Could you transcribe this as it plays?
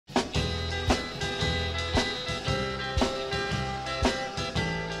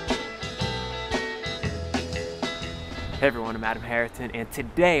Hey everyone, I'm Adam Haritan, and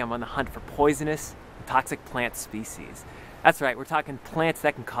today I'm on the hunt for poisonous and toxic plant species. That's right, we're talking plants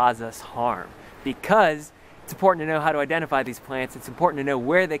that can cause us harm. Because it's important to know how to identify these plants, it's important to know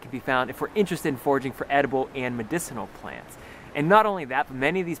where they can be found if we're interested in foraging for edible and medicinal plants. And not only that, but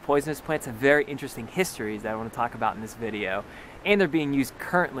many of these poisonous plants have very interesting histories that I want to talk about in this video. And they're being used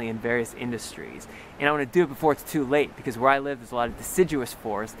currently in various industries. And I want to do it before it's too late, because where I live there's a lot of deciduous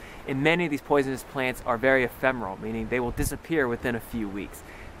forest, and many of these poisonous plants are very ephemeral, meaning they will disappear within a few weeks.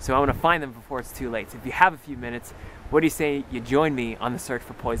 So I want to find them before it's too late. So if you have a few minutes, what do you say you join me on the search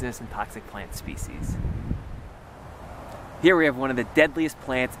for poisonous and toxic plant species? Here we have one of the deadliest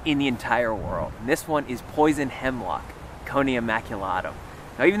plants in the entire world, and this one is poison hemlock, Conia maculatum.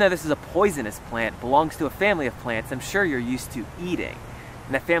 Now, even though this is a poisonous plant, it belongs to a family of plants I'm sure you're used to eating.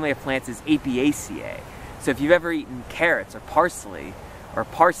 And that family of plants is Apiaceae. So if you've ever eaten carrots or parsley or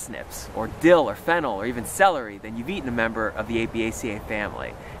parsnips or dill or fennel or even celery, then you've eaten a member of the Apiaceae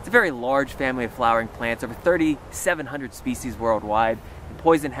family. It's a very large family of flowering plants, over 3,700 species worldwide. And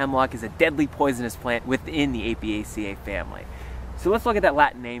poison hemlock is a deadly poisonous plant within the Apiaceae family. So let's look at that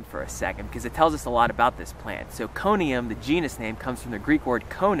Latin name for a second, because it tells us a lot about this plant. So conium, the genus name, comes from the Greek word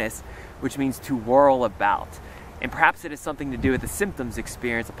conus, which means to whirl about. And perhaps it has something to do with the symptoms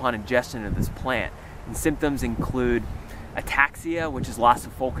experienced upon ingestion of this plant. And symptoms include ataxia, which is loss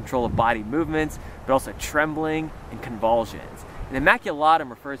of full control of body movements, but also trembling and convulsions. And the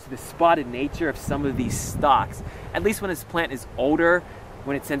maculatum refers to the spotted nature of some of these stalks. At least when this plant is older,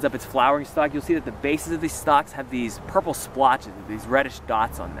 when it sends up its flowering stalk, you'll see that the bases of these stalks have these purple splotches, these reddish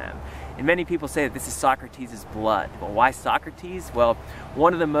dots on them. And many people say that this is Socrates' blood. Well, why Socrates? Well,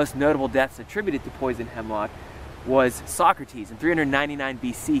 one of the most notable deaths attributed to poison hemlock was Socrates. In 399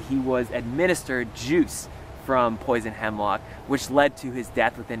 BC, he was administered juice from poison hemlock, which led to his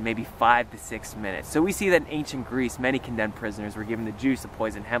death within maybe 5 to 6 minutes. So we see that in ancient Greece, many condemned prisoners were given the juice of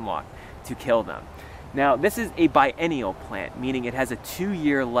poison hemlock to kill them. Now, this is a biennial plant, meaning it has a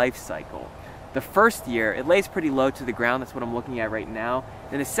 2-year life cycle. The first year, it lays pretty low to the ground, that's what I'm looking at right now.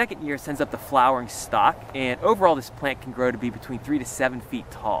 Then the second year sends up the flowering stalk, and overall this plant can grow to be between 3 to 7 feet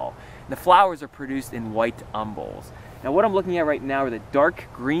tall. And the flowers are produced in white umbels. Now what I'm looking at right now are the dark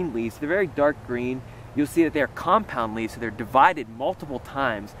green leaves. They're very dark green. You'll see that they are compound leaves, so they're divided multiple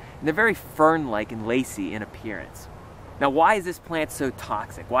times, and they're very fern-like and lacy in appearance. Now why is this plant so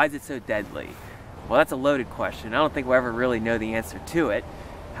toxic? Why is it so deadly? Well, that's a loaded question. I don't think we'll ever really know the answer to it.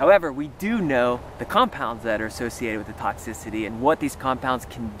 However, we do know the compounds that are associated with the toxicity and what these compounds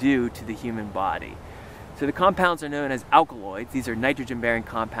can do to the human body. So the compounds are known as alkaloids. These are nitrogen-bearing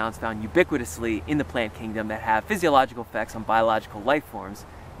compounds found ubiquitously in the plant kingdom that have physiological effects on biological life forms,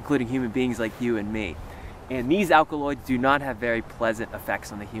 including human beings like you and me. And these alkaloids do not have very pleasant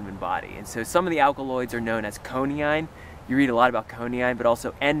effects on the human body. And so some of the alkaloids are known as coniine. You read a lot about coniine, but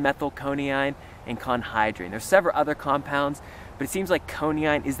also N-methylconiine and conhydrine. There's several other compounds, but it seems like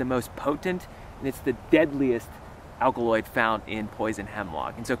coniine is the most potent, and it's the deadliest alkaloid found in poison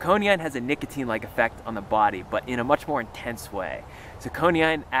hemlock. And so coniine has a nicotine-like effect on the body, but in a much more intense way. So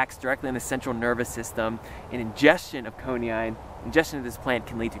coniine acts directly on the central nervous system, and ingestion of this plant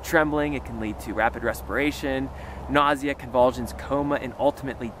can lead to trembling, it can lead to rapid respiration, nausea, convulsions, coma, and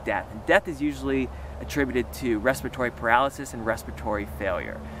ultimately death. And death is usually attributed to respiratory paralysis and respiratory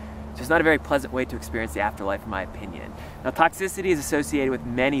failure. So it's not a very pleasant way to experience the afterlife, in my opinion. Now, toxicity is associated with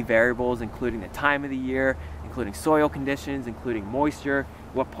many variables, including the time of the year, including soil conditions, including moisture,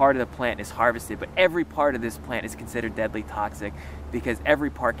 what part of the plant is harvested. But every part of this plant is considered deadly toxic because every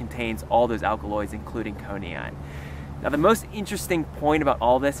part contains all those alkaloids, including coniine. Now, the most interesting point about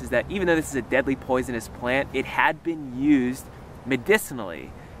all this is that even though this is a deadly poisonous plant, it had been used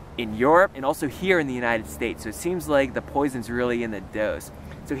medicinally in Europe and also here in the United States. So it seems like the poison's really in the dose.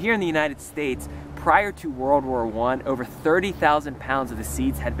 So here in the United States, prior to World War I, over 30,000 pounds of the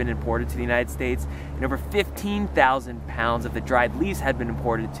seeds had been imported to the United States, and over 15,000 pounds of the dried leaves had been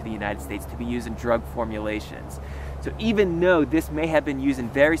imported to the United States to be used in drug formulations. So even though this may have been used in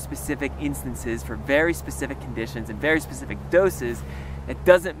very specific instances for very specific conditions and very specific doses, it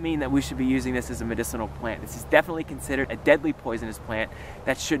doesn't mean that we should be using this as a medicinal plant. This is definitely considered a deadly poisonous plant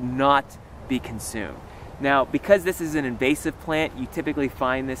that should not be consumed. Now, because this is an invasive plant, you typically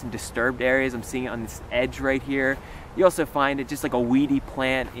find this in disturbed areas. I'm seeing it on this edge right here. You also find it just like a weedy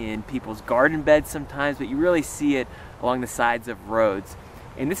plant in people's garden beds sometimes, but you really see it along the sides of roads.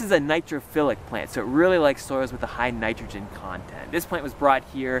 And this is a nitrophilic plant, so it really likes soils with a high nitrogen content. This plant was brought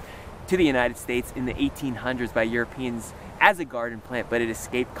here to the United States in the 1800s by Europeans as a garden plant, but it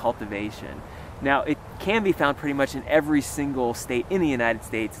escaped cultivation. Now, it can be found pretty much in every single state in the United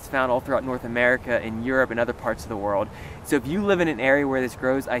States. It's found all throughout North America and Europe and other parts of the world. So if you live in an area where this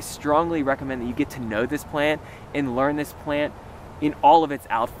grows, I strongly recommend that you get to know this plant and learn this plant in all of its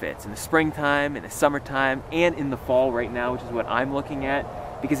outfits, in the springtime, in the summertime, and in the fall right now, which is what I'm looking at.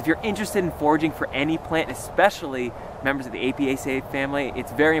 Because if you're interested in foraging for any plant, especially members of the Apiaceae family,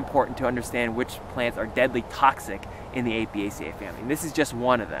 it's very important to understand which plants are deadly toxic in the Apiaceae family. And this is just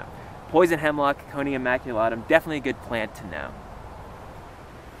one of them. Poison hemlock, Conia maculatum, definitely a good plant to know.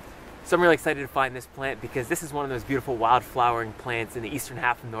 So I'm really excited to find this plant because this is one of those beautiful wild flowering plants in the eastern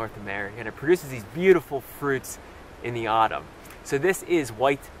half of North America, and it produces these beautiful fruits in the autumn. So this is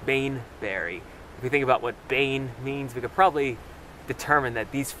white baneberry. If we think about what bane means, we could probably determine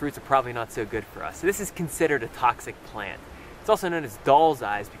that these fruits are probably not so good for us. So this is considered a toxic plant. It's also known as doll's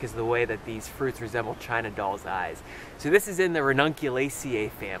eyes because of the way that these fruits resemble China doll's eyes. So this is in the Ranunculaceae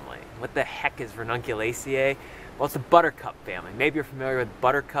family. What the heck is Ranunculaceae? Well, it's a buttercup family. Maybe you're familiar with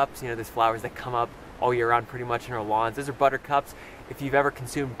buttercups. You know, those flowers that come up all year round pretty much in our lawns. Those are buttercups. If you've ever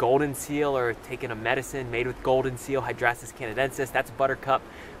consumed golden seal or taken a medicine made with golden seal, Hydrastis canadensis, that's buttercup.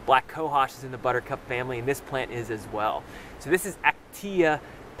 Black cohosh is in the buttercup family, and this plant is as well. So this is Actaea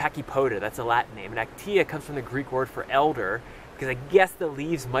pachypoda, that's a Latin name. And Actaea comes from the Greek word for elder, because I guess the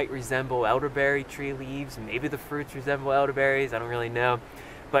leaves might resemble elderberry tree leaves, and maybe the fruits resemble elderberries, I don't really know.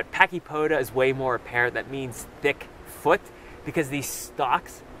 But pachypoda is way more apparent. That means thick foot, because these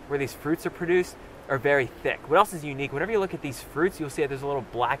stalks where these fruits are produced are very thick. What else is unique? Whenever you look at these fruits, you'll see that there's a little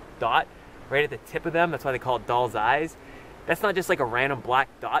black dot right at the tip of them. That's why they call it doll's eyes. That's not just like a random black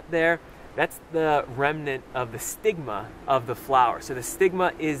dot there. That's the remnant of the stigma of the flower. So the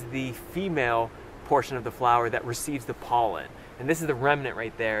stigma is the female portion of the flower that receives the pollen. And this is the remnant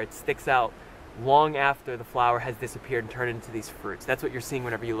right there. It sticks out long after the flower has disappeared and turned into these fruits. That's what you're seeing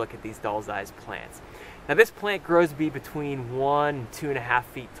whenever you look at these doll's eyes plants. Now this plant grows to be between 1 and 2.5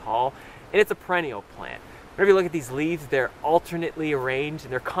 feet tall, and it's a perennial plant. Whenever you look at these leaves, they're alternately arranged,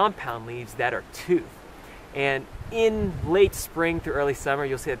 and they're compound leaves that are toothed. And in late spring through early summer,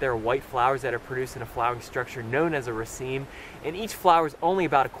 you'll see that there are white flowers that are produced in a flowering structure known as a raceme, and each flower is only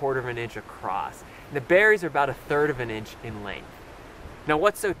about 1/4 of an inch across. And the berries are about 1/3 of an inch in length. Now,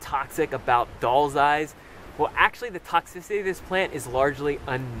 what's so toxic about doll's eyes? Well, actually, the toxicity of this plant is largely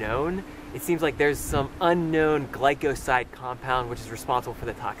unknown. It seems like there's some unknown glycoside compound which is responsible for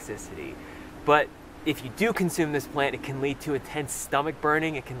the toxicity. But if you do consume this plant, it can lead to intense stomach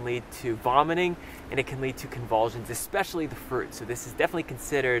burning, it can lead to vomiting, and it can lead to convulsions, especially the fruit. So this is definitely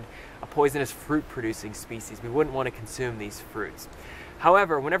considered a poisonous fruit-producing species. We wouldn't want to consume these fruits.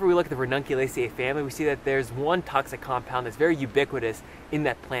 However, whenever we look at the Ranunculaceae family, we see that there's one toxic compound that's very ubiquitous in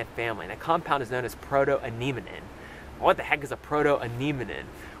that plant family. And that compound is known as protoanemonin. What the heck is a protoanemonin?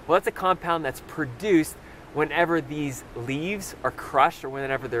 Well, that's a compound that's produced whenever these leaves are crushed or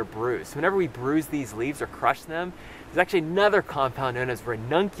whenever they're bruised. So whenever we bruise these leaves or crush them, there's actually another compound known as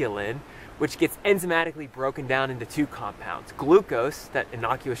ranunculin, which gets enzymatically broken down into 2 compounds. Glucose, that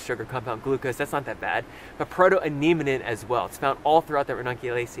innocuous sugar compound glucose, that's not that bad, but protoanemonin as well. It's found all throughout the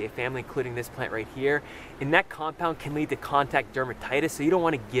Ranunculaceae family, including this plant right here. And that compound can lead to contact dermatitis, so you don't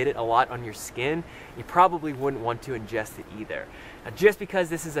want to get it a lot on your skin. You probably wouldn't want to ingest it either. Now, just because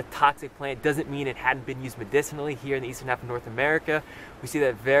this is a toxic plant doesn't mean it hadn't been used medicinally here in the eastern half of North America. We see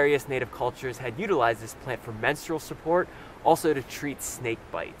that various native cultures had utilized this plant for menstrual support, also to treat snake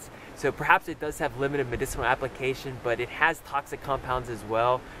bites. So perhaps it does have limited medicinal application, but it has toxic compounds as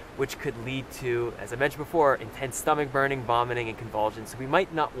well, which could lead to, as I mentioned before, intense stomach burning, vomiting, and convulsions. So we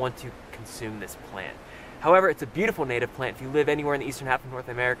might not want to consume this plant. However, it's a beautiful native plant. If you live anywhere in the eastern half of North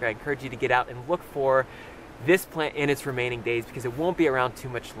America, I encourage you to get out and look for this plant in its remaining days because it won't be around too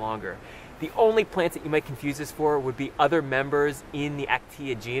much longer. The only plants that you might confuse this for would be other members in the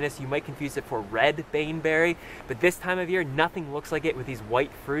Actaea genus. You might confuse it for red baneberry, but this time of year, nothing looks like it with these white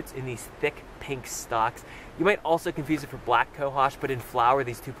fruits in these thick pink stalks. You might also confuse it for black cohosh, but in flower,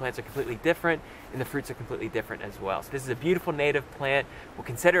 these 2 plants are completely different, and the fruits are completely different as well. So this is a beautiful native plant. We'll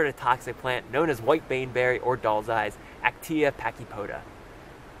consider it a toxic plant known as white baneberry or doll's eyes, Actaea pachypoda.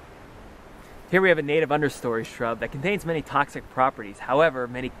 Here we have a native understory shrub that contains many toxic properties. However,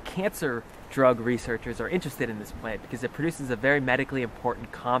 many cancer drug researchers are interested in this plant because it produces a very medically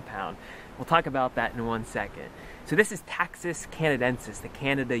important compound. We'll talk about that in 1 second. So this is Taxus canadensis, the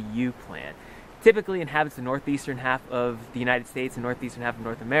Canada yew plant. Typically inhabits the northeastern half of the United States and northeastern half of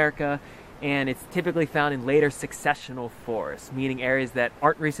North America, and it's typically found in later successional forests, meaning areas that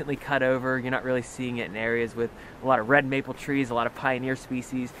aren't recently cut over. You're not really seeing it in areas with a lot of red maple trees, a lot of pioneer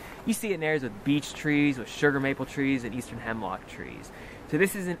species. You see it in areas with beech trees, with sugar maple trees, and eastern hemlock trees. So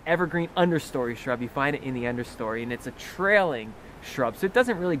this is an evergreen understory shrub. You find it in the understory, and it's a trailing shrub, so it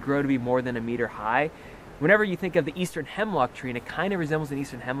doesn't really grow to be more than 1 meter high. Whenever you think of the eastern hemlock tree, and it kind of resembles an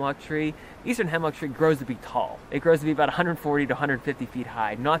eastern hemlock tree, the eastern hemlock tree grows to be tall. It grows to be about 140 to 150 feet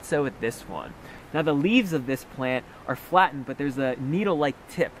high. Not so with this one. Now the leaves of this plant are flattened, but there's a needle-like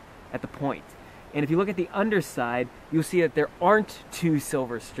tip at the point. And if you look at the underside, you'll see that there aren't 2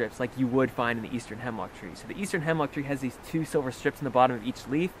 silver strips like you would find in the eastern hemlock tree. So the eastern hemlock tree has these 2 silver strips in the bottom of each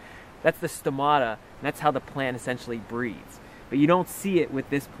leaf. That's the stomata, and that's how the plant essentially breathes. But you don't see it with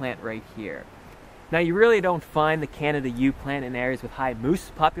this plant right here. Now you really don't find the Canada yew plant in areas with high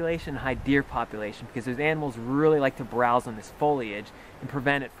moose population and high deer population, because those animals really like to browse on this foliage and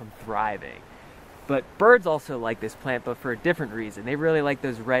prevent it from thriving. But birds also like this plant, but for a different reason. They really like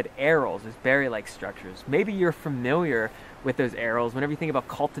those red arils, those berry-like structures. Maybe you're familiar with those arils. Whenever you think about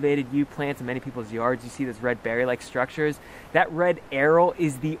cultivated yew plants in many people's yards, you see those red berry-like structures. That red aril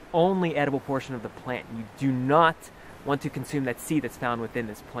is the only edible portion of the plant. You do not want to consume that seed that's found within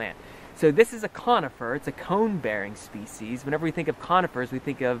this plant. So this is a conifer. It's a cone-bearing species. Whenever we think of conifers, we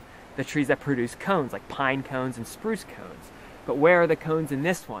think of the trees that produce cones, like pine cones and spruce cones. But where are the cones in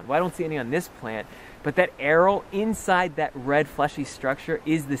this one? Well, I don't see any on this plant, but that aril inside that red fleshy structure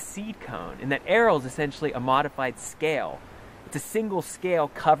is the seed cone, and that aril is essentially a modified scale. It's a single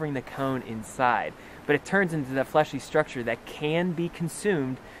scale covering the cone inside, but it turns into that fleshy structure that can be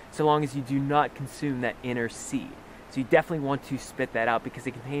consumed so long as you do not consume that inner seed. So you definitely want to spit that out because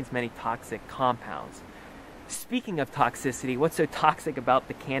it contains many toxic compounds. Speaking of toxicity, what's so toxic about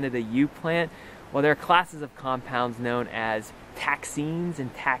the Canada yew plant? Well, there are classes of compounds known as taxenes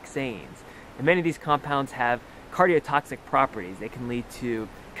and taxanes. And many of these compounds have cardiotoxic properties. They can lead to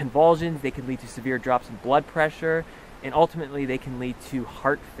convulsions, they can lead to severe drops in blood pressure, and ultimately they can lead to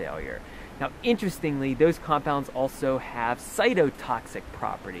heart failure. Now, interestingly, those compounds also have cytotoxic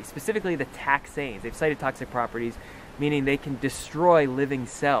properties, specifically the taxanes. They have cytotoxic properties, meaning they can destroy living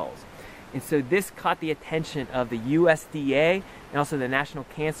cells. And so this caught the attention of the USDA and also the National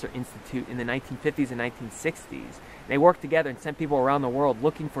Cancer Institute in the 1950s and 1960s. They worked together and sent people around the world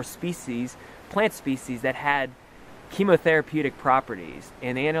looking for species, plant species that had chemotherapeutic properties.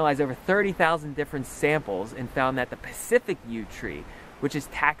 And they analyzed over 30,000 different samples and found that the Pacific yew tree, which is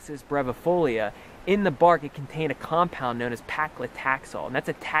Taxus brevifolia, in the bark it contained a compound known as paclitaxel, and that's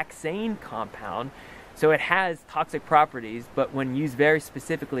a taxane compound. So it has toxic properties, but when used very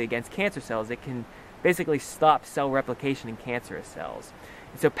specifically against cancer cells, it can basically stop cell replication in cancerous cells.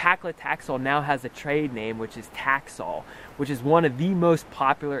 And so paclitaxel now has a trade name, which is Taxol, which is one of the most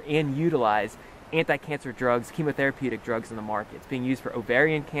popular and utilized anti-cancer drugs, chemotherapeutic drugs in the market. It's being used for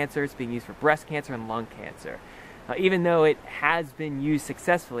ovarian cancer, it's being used for breast cancer and lung cancer. Even though it has been used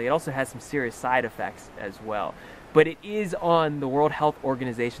successfully, it also has some serious side effects as well. But it is on the World Health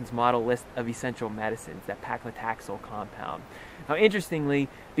Organization's model list of essential medicines, that paclitaxel compound. Now, interestingly,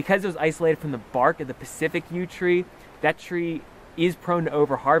 because it was isolated from the bark of the Pacific yew tree, that tree is prone to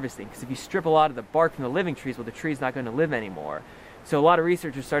over-harvesting, because if you strip a lot of the bark from the living trees, well, the tree is not going to live anymore. So a lot of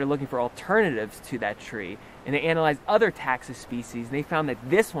researchers started looking for alternatives to that tree, and they analyzed other Taxus species, and they found that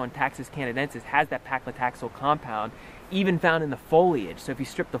this one, Taxus canadensis, has that paclitaxel compound, even found in the foliage. So if you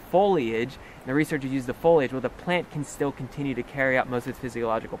strip the foliage, and the researchers used the foliage, well, the plant can still continue to carry out most of its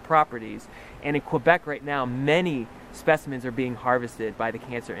physiological properties. And in Quebec right now, many specimens are being harvested by the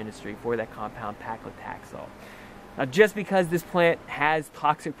cancer industry for that compound paclitaxel. Now, just because this plant has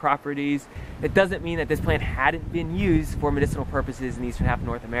toxic properties, that doesn't mean that this plant hadn't been used for medicinal purposes in the eastern half of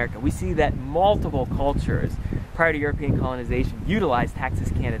North America. We see that multiple cultures prior to European colonization utilized Taxus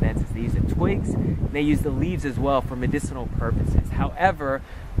canadensis. They use the twigs, and they use the leaves as well for medicinal purposes. However,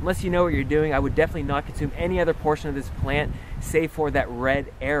 unless you know what you're doing, I would definitely not consume any other portion of this plant save for that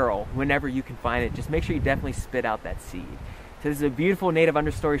red aril whenever you can find it. Just make sure you definitely spit out that seed. So this is a beautiful native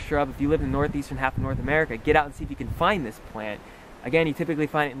understory shrub. If you live in the northeastern half of North America, get out and see if you can find this plant. Again, you typically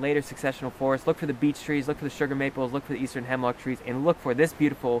find it in later successional forests. Look for the beech trees, look for the sugar maples, look for the eastern hemlock trees, and look for this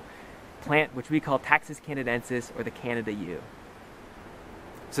beautiful plant, which we call Taxus canadensis, or the Canada yew.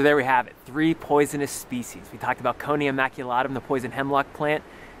 So there we have it, 3 poisonous species. We talked about Conia maculatum, the poison hemlock plant,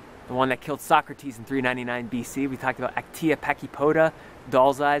 the one that killed Socrates in 399 BC. We talked about Actaea pachypoda,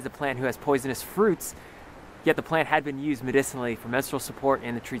 doll's eyes, the plant who has poisonous fruits, yet the plant had been used medicinally for menstrual support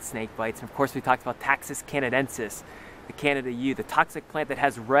and to treat snake bites. And of course, we talked about Taxus canadensis, the Canada yew, the toxic plant that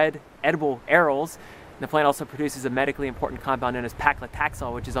has red edible arils. And the plant also produces a medically important compound known as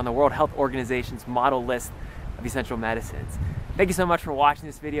paclitaxel, which is on the World Health Organization's model list of essential medicines. Thank you so much for watching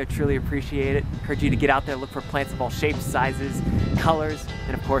this video. Truly appreciate it. Encourage you to get out there, look for plants of all shapes, sizes, colors,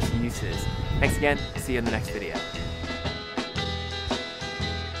 and of course uses. Thanks again. See you in the next video.